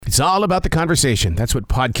It's all about the conversation. That's what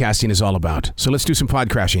podcasting is all about. So let's do some pod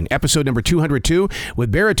crashing. Episode number 202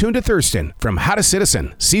 with Baratunde Thurston from How to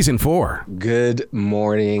Citizen, Season 4. Good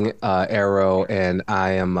morning, Arrow, and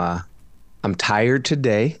I'm tired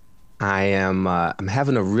today. I'm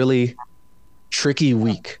having a really tricky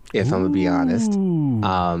week, if I'm gonna be honest.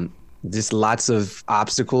 Just lots of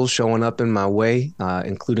obstacles showing up in my way,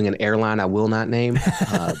 including an airline I will not name.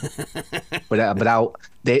 But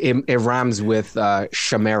it rhymes with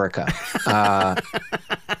Shamerica.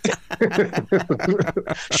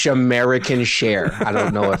 Shamerican share. I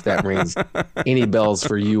don't know if that rings any bells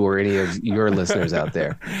for you or any of your listeners out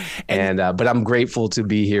there. But I'm grateful to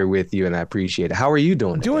be here with you, and I appreciate it. How are you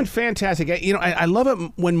doing today? Doing fantastic. I love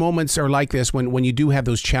it when moments are like this, when you do have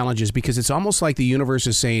those challenges, because it's almost like the universe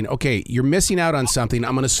is saying, okay, you're missing out on something.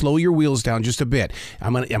 I'm going to slow your wheels down just a bit.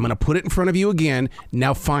 I'm going to put it in front of you again.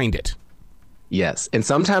 Now find it. Yes. And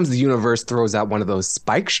sometimes the universe throws out one of those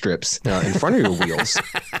spike strips in front of your wheels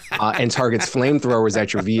and targets flamethrowers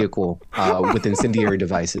at your vehicle with incendiary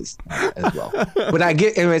devices as well. But I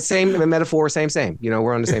get same metaphor, same.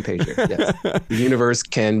 We're on the same page here. Yes. The universe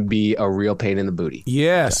can be a real pain in the booty.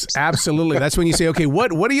 Yes, absolutely. That's when you say, okay,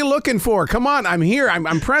 what are you looking for? Come on, I'm here.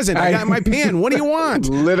 I'm present. I got my pen. What do you want?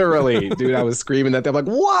 Literally, dude, I was screaming at them like,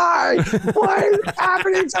 why? Why is it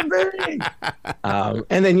happening to me?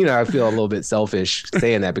 And then, I feel a little bit selfish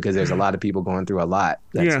saying that because there's a lot of people going through a lot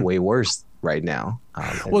that's way worse right now.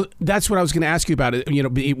 Well, that's what I was going to ask you about.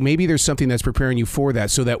 Maybe there's something that's preparing you for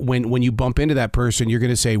that, so that when you bump into that person, you're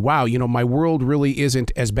going to say, wow, my world really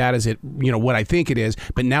isn't as bad as it, what I think it is,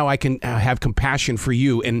 but now I can have compassion for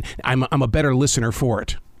you, and I'm a better listener for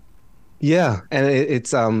it. Yeah, and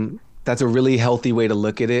it's that's a really healthy way to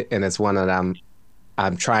look at it, and it's one that I'm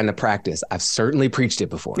trying to practice. I've certainly preached it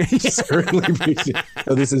before. Certainly preached it.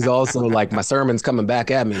 So this is also like my sermon's coming back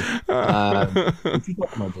at me. Are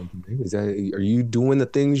you doing the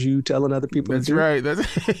things you telling other people to do? Right.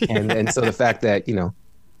 And so the fact that,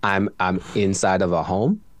 I'm inside of a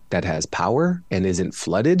home that has power and isn't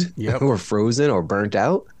flooded or frozen or burnt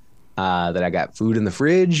out, that I got food in the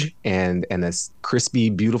fridge and this crispy,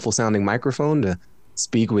 beautiful sounding microphone to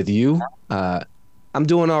speak with you. I'm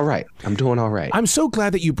doing all right. I'm so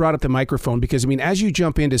glad that you brought up the microphone because, as you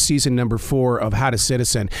jump into season number 4 of How to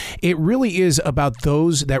Citizen, it really is about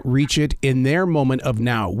those that reach it in their moment of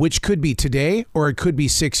now, which could be today or it could be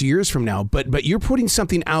 6 years from now. But you're putting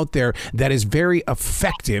something out there that is very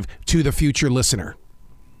effective to the future listener.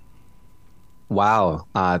 Wow.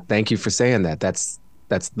 Thank you for saying that. That's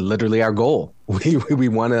literally our goal. We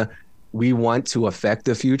want to affect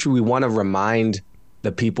the future. We want to remind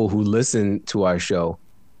the people who listen to our show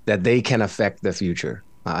that they can affect the future.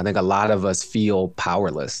 I think a lot of us feel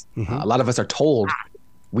powerless. Mm-hmm. A lot of us are told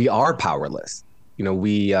we are powerless.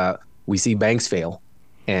 We see banks fail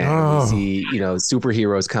and we see,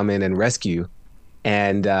 superheroes come in and rescue.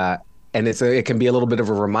 And it can be a little bit of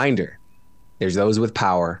a reminder. There's those with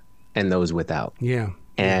power and those without. Yeah.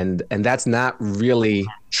 And that's not really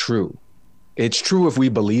true. It's true if we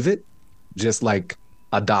believe it, just like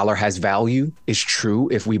a dollar has value is true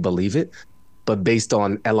if we believe it, but based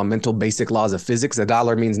on elemental basic laws of physics, a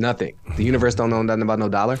dollar means nothing. The universe don't know nothing about no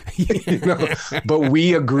dollar. But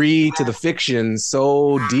we agree to the fiction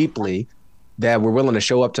so deeply that we're willing to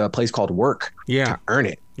show up to a place called work to earn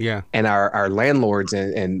it. Yeah. And our landlords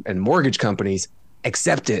and mortgage companies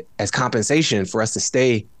accept it as compensation for us to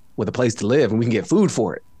stay with a place to live, and we can get food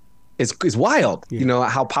for it. It's wild,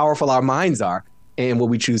 how powerful our minds are and what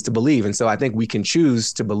we choose to believe. And so I think we can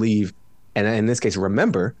choose to believe, and in this case,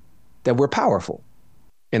 remember that we're powerful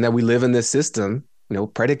and that we live in this system,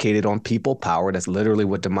 predicated on people power. That's literally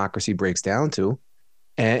what democracy breaks down to.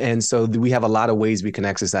 And so we have a lot of ways we can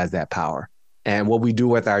exercise that power. And what we do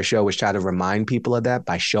with our show is try to remind people of that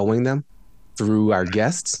by showing them through our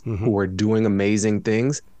guests who are doing amazing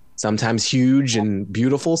things, sometimes huge and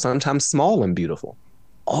beautiful, sometimes small and beautiful,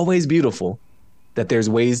 always beautiful, that there's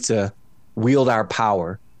ways to wield our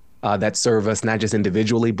power that serve us not just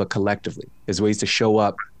individually, but collectively. There's ways to show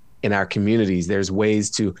up in our communities. There's ways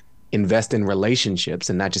to invest in relationships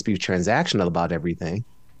and not just be transactional about everything,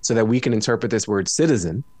 so that we can interpret this word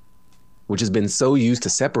citizen, which has been so used to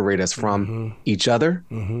separate us from each other,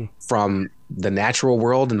 from the natural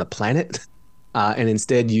world and the planet, and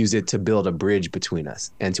instead use it to build a bridge between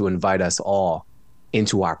us and to invite us all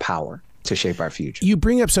into our power. to shape our future. You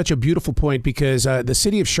bring up such a beautiful point because the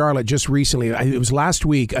city of Charlotte just recently, it was last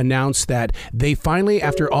week, announced that they finally,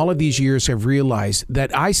 after all of these years, have realized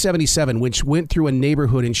that I-77, which went through a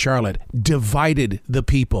neighborhood in Charlotte, divided the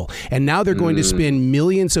people. And now they're going to spend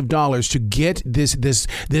millions of dollars to get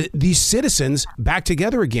these citizens back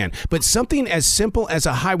together again. But something as simple as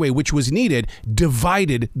a highway, which was needed,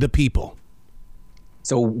 divided the people.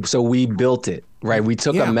 So we built it, right? We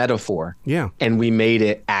took a metaphor and we made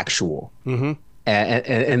it actual. Mm-hmm.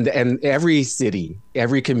 And every city,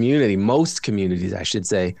 every community, most communities, I should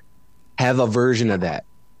say, have a version of that.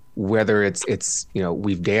 Whether it's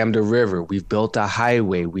we've dammed a river, we've built a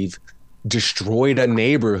highway, we've destroyed a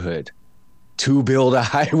neighborhood to build a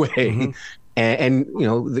highway. Mm-hmm. And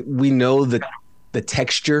we know the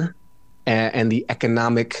texture and the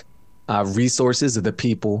economic resources of the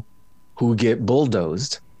people who get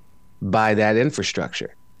bulldozed by that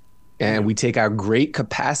infrastructure. And we take our great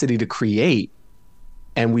capacity to create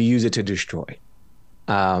and we use it to destroy.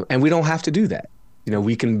 And we don't have to do that.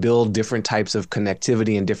 We can build different types of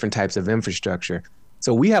connectivity and different types of infrastructure.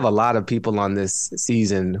 So we have a lot of people on this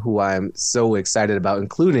season who I'm so excited about,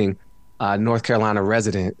 including North Carolina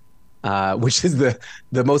resident, which is the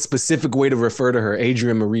most specific way to refer to her,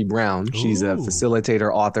 Adrienne Marie Brown. She's a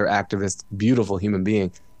facilitator, author, activist, beautiful human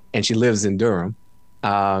being. And she lives in Durham.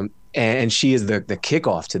 And she is the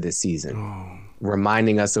kickoff to this season,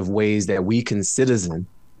 reminding us of ways that we can citizen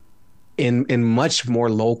in much more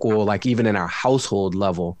local, like even in our household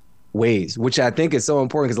level ways, which I think is so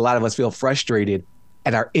important because a lot of us feel frustrated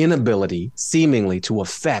at our inability seemingly to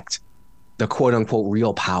affect the quote unquote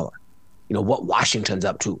real power. What Washington's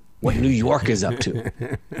up to, what New York is up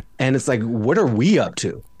to. And it's like, what are we up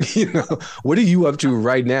to? What are you up to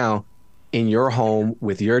right now in your home,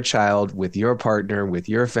 with your child, with your partner, with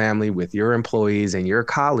your family, with your employees and your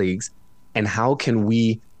colleagues? And how can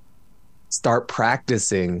we start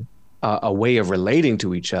practicing a way of relating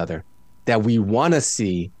to each other that we want to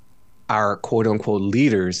see our quote unquote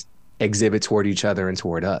leaders exhibit toward each other and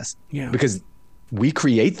toward us? Yeah. Because we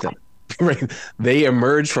create them, right? They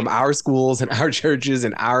emerge from our schools and our churches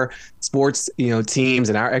and our sports, teams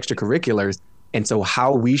and our extracurriculars. And so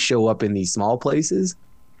how we show up in these small places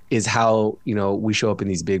is how, we show up in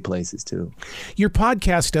these big places too. Your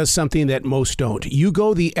podcast does something that most don't. You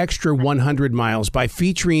go the extra 100 miles by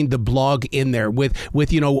featuring the blog in there with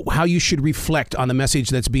how you should reflect on the message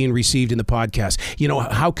that's being received in the podcast.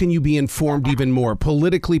 How can you be informed even more,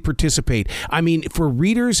 politically participate? I mean, for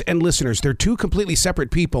readers and listeners, they're two completely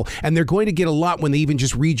separate people, and they're going to get a lot when they even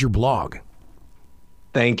just read your blog.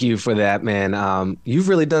 Thank you for that, man. You've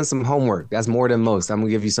really done some homework. That's more than most. I'm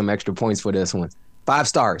gonna give you some extra points for this one. 5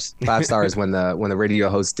 stars when the radio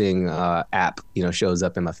hosting app shows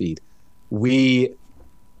up in my feed. We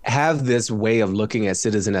have this way of looking at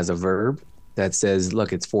citizen as a verb that says,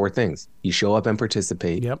 look, it's 4 things. You show up and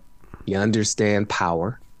participate. Yep. You understand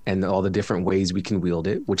power and all the different ways we can wield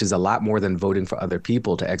it, which is a lot more than voting for other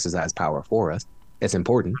people to exercise power for us. It's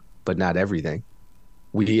important, but not everything.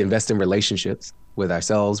 We invest in relationships with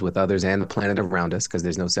ourselves, with others, and the planet around us, because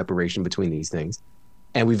there's no separation between these things.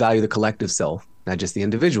 And we value the collective self, not just the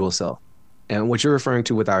individual self. And what you're referring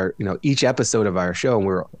to with our, each episode of our show, and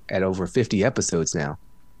we're at over 50 episodes now,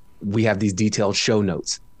 we have these detailed show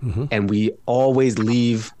notes. Mm-hmm. And we always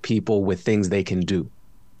leave people with things they can do.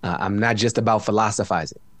 I'm not just about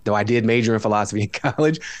philosophizing. Though I did major in philosophy in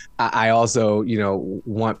college, I also,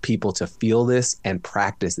 want people to feel this and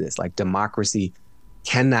practice this. Like, democracy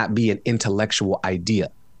cannot be an intellectual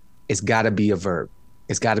idea. It's got to be a verb.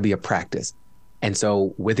 It's got to be a practice. And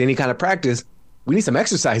so with any kind of practice, we need some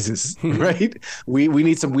exercises, right? We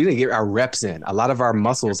need to get our reps in. A lot of our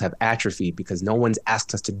muscles have atrophied because no one's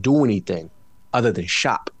asked us to do anything other than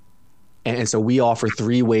shop. And so we offer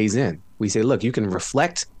 3 ways in. We say, look, you can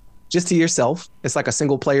reflect just to yourself. It's like a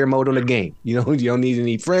single player mode on a game. You don't need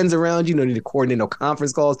any friends around you. You don't need to coordinate no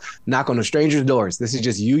conference calls, knock on no strangers' doors. This is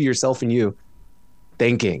just you, yourself, and you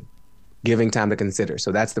thinking, giving time to consider.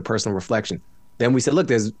 So that's the personal reflection. Then we said, look,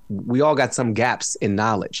 we all got some gaps in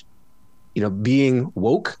knowledge. Being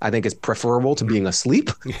woke, I think, is preferable to being asleep.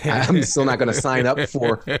 I'm still not going to sign up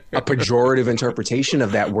for a pejorative interpretation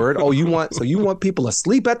of that word. Oh, you want people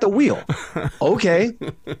asleep at the wheel? Okay.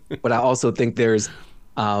 But I also think there's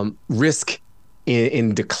risk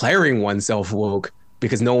in declaring oneself woke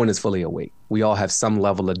because no one is fully awake. We all have some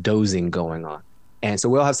level of dozing going on. And so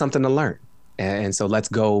we all have something to learn. And so let's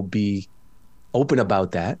go be open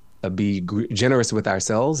about that. Be generous with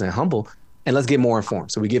ourselves and humble, and let's get more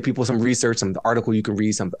informed. So we give people some research, some article you can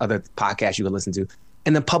read, some other podcasts you can listen to,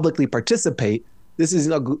 and then publicly participate. This is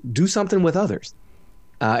do something with others.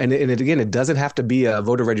 And again, it doesn't have to be a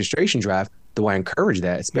voter registration drive, though I encourage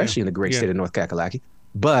that, especially in the great state of North Kakalaki.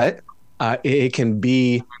 But it can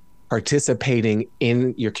be participating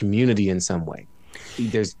in your community in some way.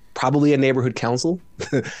 There's probably a neighborhood council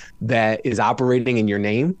that is operating in your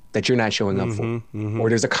name that you're not showing up for. Or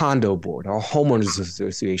there's a condo board or a homeowners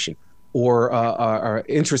association or a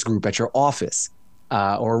interest group at your office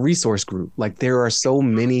or a resource group. Like there are so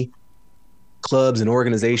many clubs and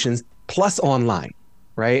organizations, plus online,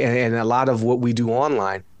 right? And a lot of what we do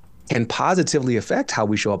online can positively affect how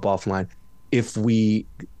we show up offline if we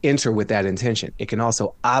enter with that intention. It can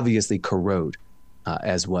also obviously corrode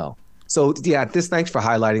as well. So yeah, thanks for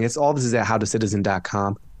highlighting it. All this is at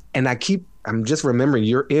howtocitizen.com. And I'm just remembering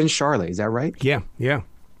you're in Charlotte. Is that right? Yeah.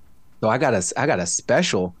 So I got a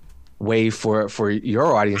special way for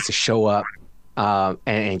your audience to show up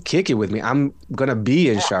and kick it with me. I'm going to be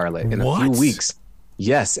in Charlotte in a few weeks.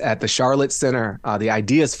 Yes, at the Charlotte Center, the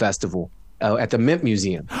Ideas Festival at the Mint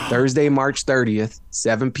Museum, Thursday, March 30th,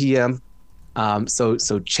 7 p.m.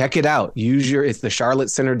 So check it out. It's the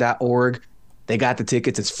charlottecenter.org. They got the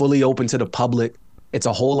tickets. It's fully open to the public. It's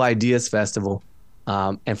a whole Ideas Festival.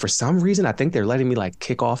 And for some reason, I think they're letting me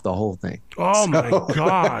kick off the whole thing. Oh, my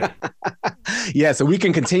God. Yeah, so we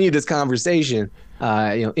can continue this conversation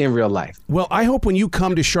in real life. Well, I hope when you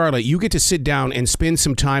come to Charlotte, you get to sit down and spend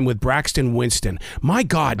some time with Braxton Winston. My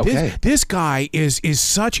God, this guy is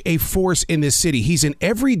such a force in this city. He's an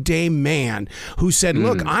everyday man who said,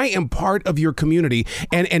 look, I am part of your community.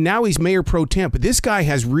 And now he's mayor pro tem. But this guy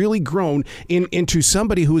has really grown into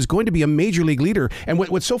somebody who is going to be a major league leader. And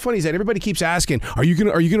what's so funny is that everybody keeps asking, are you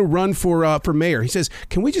gonna run for mayor? He says,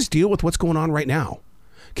 can we just deal with what's going on right now?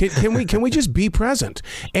 Can we just be present?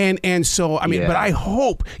 And so, I mean, but I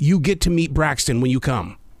hope you get to meet Braxton when you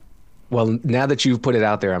come. Well, now that you've put it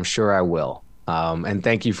out there, I'm sure I will. And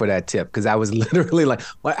thank you for that tip, because I was literally like,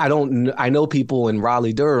 I know people in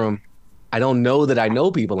Raleigh, Durham. I don't know that I know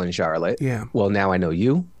people in Charlotte. Yeah. Well, now I know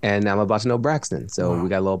you, and I'm about to know Braxton. So we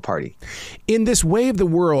got a little party. In this way of the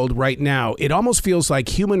world right now, it almost feels like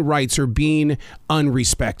human rights are being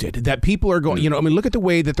unrespected, that people are going, look at the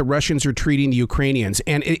way that the Russians are treating the Ukrainians.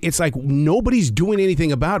 And it's like nobody's doing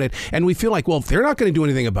anything about it. And we feel like, well, if they're not going to do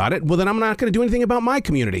anything about it, well, then I'm not going to do anything about my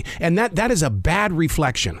community. And that is a bad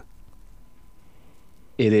reflection.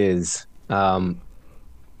 It is. I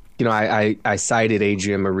cited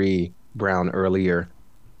Adrienne Marie Brown earlier.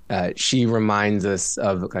 She reminds us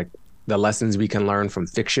of the lessons we can learn from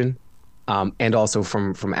fiction, and also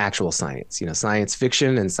from actual science. Science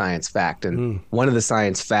fiction and science fact. And one of the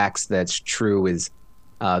science facts that's true is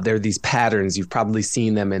there are these patterns. You've probably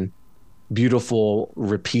seen them in beautiful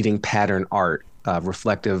repeating pattern art,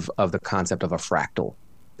 reflective of the concept of a fractal.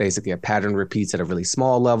 Basically, a pattern repeats at a really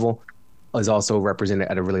small level, is also represented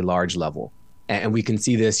at a really large level. And we can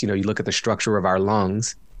see this. You look at the structure of our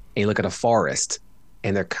lungs, and you look at a forest,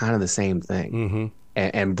 and they're kind of the same thing.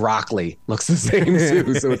 And broccoli looks the same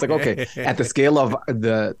too. So it's like, okay, at the scale of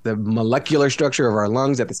the molecular structure of our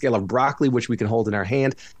lungs, at the scale of broccoli, which we can hold in our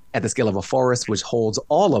hand, at the scale of a forest, which holds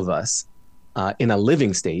all of us in a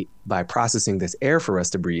living state by processing this air for us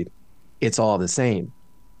to breathe, it's all the same.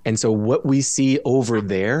 And so what we see over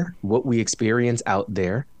there, what we experience out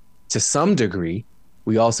there, to some degree,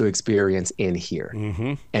 we also experience in here.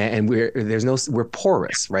 And we're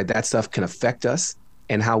porous, right? That stuff can affect us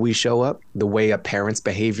and how we show up. The way a parent's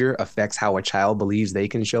behavior affects how a child believes they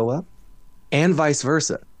can show up, and vice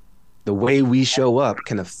versa. The way we show up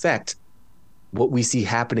can affect what we see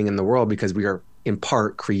happening in the world, because we are in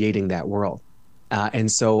part creating that world.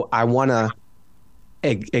 And so I want to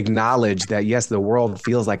acknowledge that, yes, the world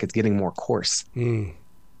feels like it's getting more coarse and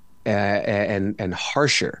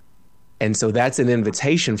harsher. And so that's an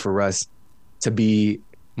invitation for us to be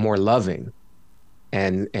more loving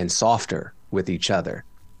and softer with each other,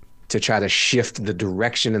 to try to shift the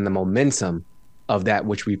direction and the momentum of that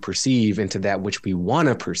which we perceive into that which we want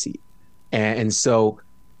to perceive. And so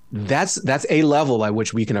that's a level at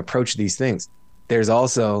which we can approach these things. There's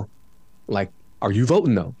also are you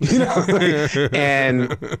voting though?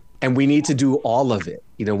 And we need to do all of it.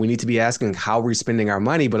 We need to be asking how we're spending our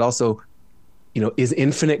money, but also, is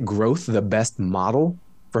infinite growth the best model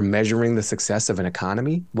for measuring the success of an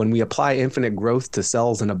economy? When we apply infinite growth to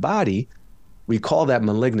cells in a body, we call that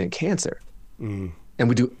malignant cancer. And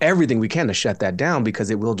we do everything we can to shut that down, because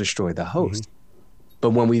it will destroy the host.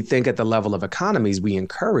 But when we think at the level of economies, we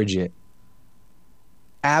encourage it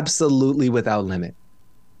absolutely without limit.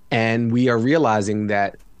 And we are realizing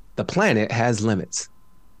that the planet has limits,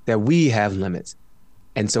 that we have limits.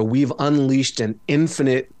 And so we've unleashed an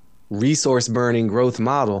infinite resource burning growth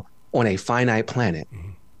model on a finite planet.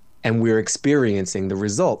 and we're experiencing the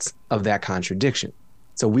results of that contradiction.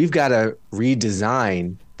 So we've got to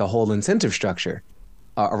redesign the whole incentive structure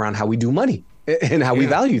around how we do money and how we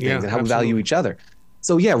value things and how we value each other.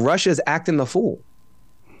 So yeah, Russia's acting the fool.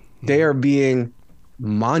 They are being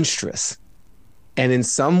monstrous. And in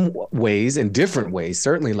some ways, in different ways,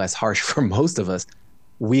 certainly less harsh for most of us,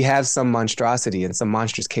 we have some monstrosity and some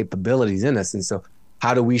monstrous capabilities in us. And so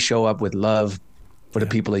how do we show up with love for the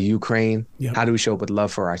people of Ukraine? How do we show up with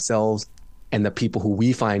love for ourselves and the people who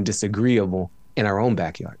we find disagreeable in our own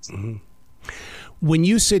backyards? When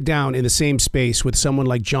you sit down in the same space with someone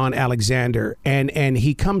like John Alexander and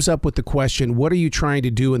he comes up with the question, what are you trying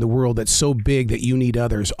to do in the world that's so big that you need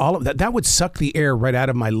others? All of that would suck the air right out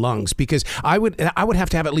of my lungs, because I would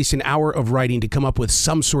have to have at least an hour of writing to come up with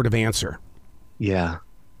some sort of answer. Yeah.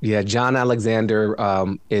 Yeah, John Alexander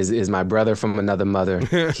is my brother from another mother.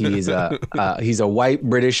 He's a white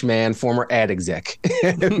British man, former ad exec,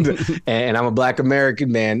 and I'm a Black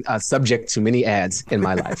American man, subject to many ads in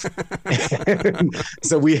my life.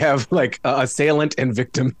 So we have like assailant and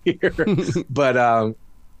victim here. But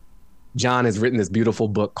John has written this beautiful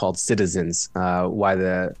book called Citizens: Why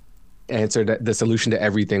the Solution to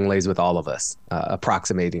Everything Lays with All of Us,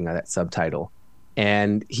 approximating that subtitle.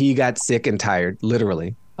 And he got sick and tired,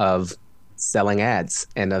 literally, of selling ads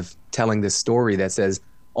and of telling this story that says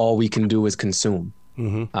all we can do is consume,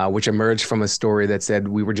 which emerged from a story that said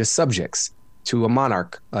we were just subjects to a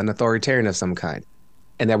monarch, an authoritarian of some kind,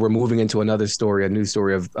 and that we're moving into another story, a new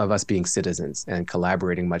story of us being citizens and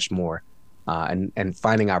collaborating much more, and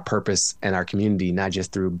finding our purpose and our community, not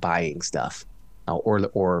just through buying stuff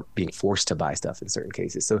or being forced to buy stuff in certain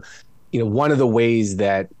cases. So, one of the ways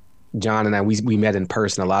that John and I, we met in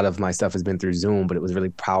person. A lot of my stuff has been through Zoom, but it was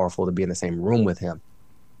really powerful to be in the same room with him.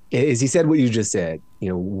 Is he said what you just said.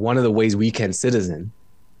 One of the ways we can citizen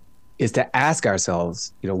is to ask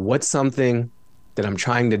ourselves, what's something that I'm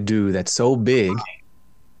trying to do that's so big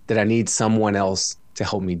that I need someone else to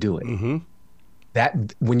help me do it.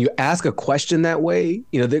 That when you ask a question that way,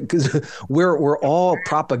 because we're all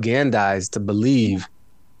propagandized to believe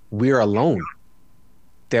we're alone,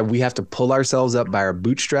 that we have to pull ourselves up by our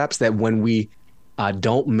bootstraps, that when we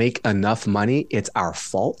don't make enough money, it's our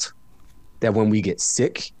fault, that when we get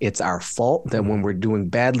sick, it's our fault, that when we're doing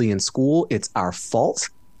badly in school, it's our fault.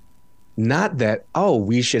 Not that,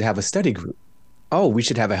 we should have a study group. We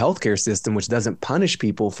should have a healthcare system which doesn't punish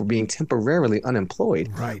people for being temporarily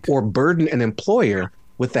unemployed, right, or burden an employer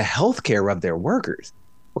with the healthcare of their workers.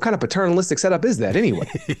 What kind of paternalistic setup is that anyway?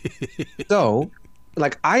 So,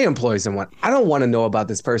 like, I employ someone. I don't want to know about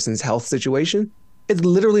this person's health situation. It's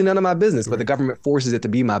literally none of my business, but the government forces it to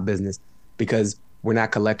be my business because we're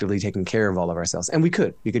not collectively taking care of all of ourselves. And we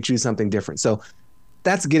could choose something different. So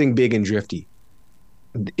that's getting big and drifty.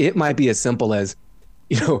 It might be as simple as,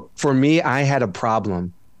 for me, I had a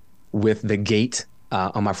problem with the gate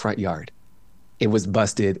on my front yard. It was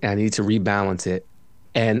busted and I needed to rebalance it.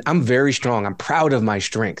 And I'm very strong. I'm proud of my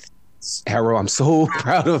strength. Harrow, I'm so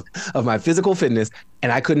proud of my physical fitness,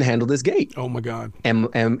 and I couldn't handle this gate. Oh my God. And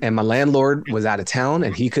my landlord was out of town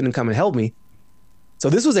and he couldn't come and help me. So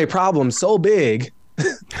this was a problem so big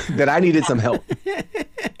that I needed some help.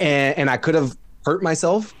 And I could have hurt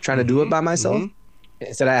myself trying to do it by myself.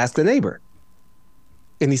 Instead, I asked the neighbor.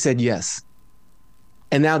 And he said yes.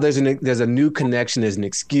 And now there's a new connection, there's an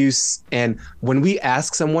excuse. And when we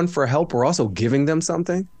ask someone for help, we're also giving them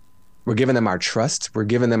something. We're giving them our trust. We're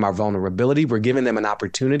giving them our vulnerability. We're giving them an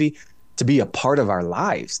opportunity to be a part of our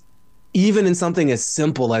lives, even in something as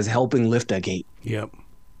simple as helping lift a gate,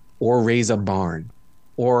 or raise a barn,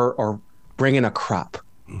 or bring in a crop,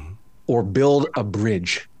 or build a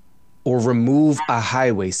bridge, or remove a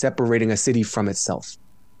highway separating a city from itself,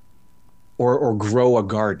 or grow a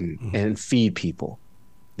garden and feed people.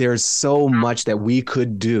 There's so much that we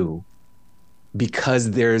could do because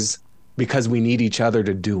we need each other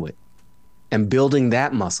to do it. And building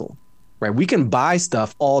that muscle, right? We can buy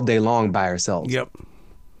stuff all day long by ourselves.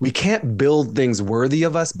 We can't build things worthy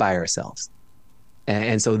of us by ourselves.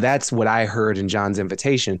 And so that's what I heard in John's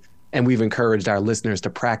invitation. And we've encouraged our listeners to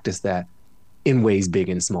practice that in ways big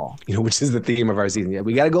and small, which is the theme of our season. Yeah,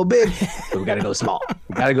 we got to go big, but we got to go small.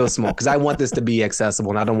 We got to go small because I want this to be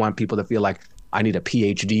accessible. And I don't want people to feel like I need a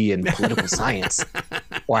PhD in political science,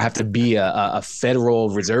 or I have to be a Federal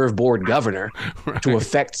Reserve Board governor to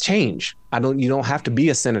affect change. You don't have to be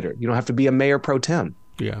a senator. You don't have to be a mayor pro tem.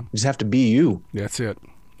 You just have to be you. That's it.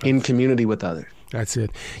 In community with others. That's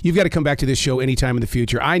it. You've got to come back to this show anytime in the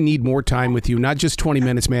future. I need more time with you, not just 20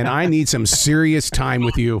 minutes, man. I need some serious time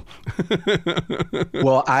with you.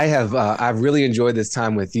 Well, I've really enjoyed this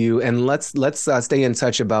time with you, and let's stay in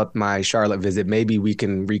touch about my Charlotte visit. Maybe we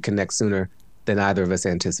can reconnect sooner than either of us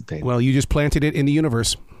anticipate. Well, you just planted it in the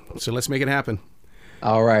universe, so let's make it happen.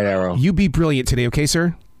 All right, Arrow. You be brilliant today, okay,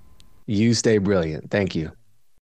 sir? You stay brilliant. Thank you.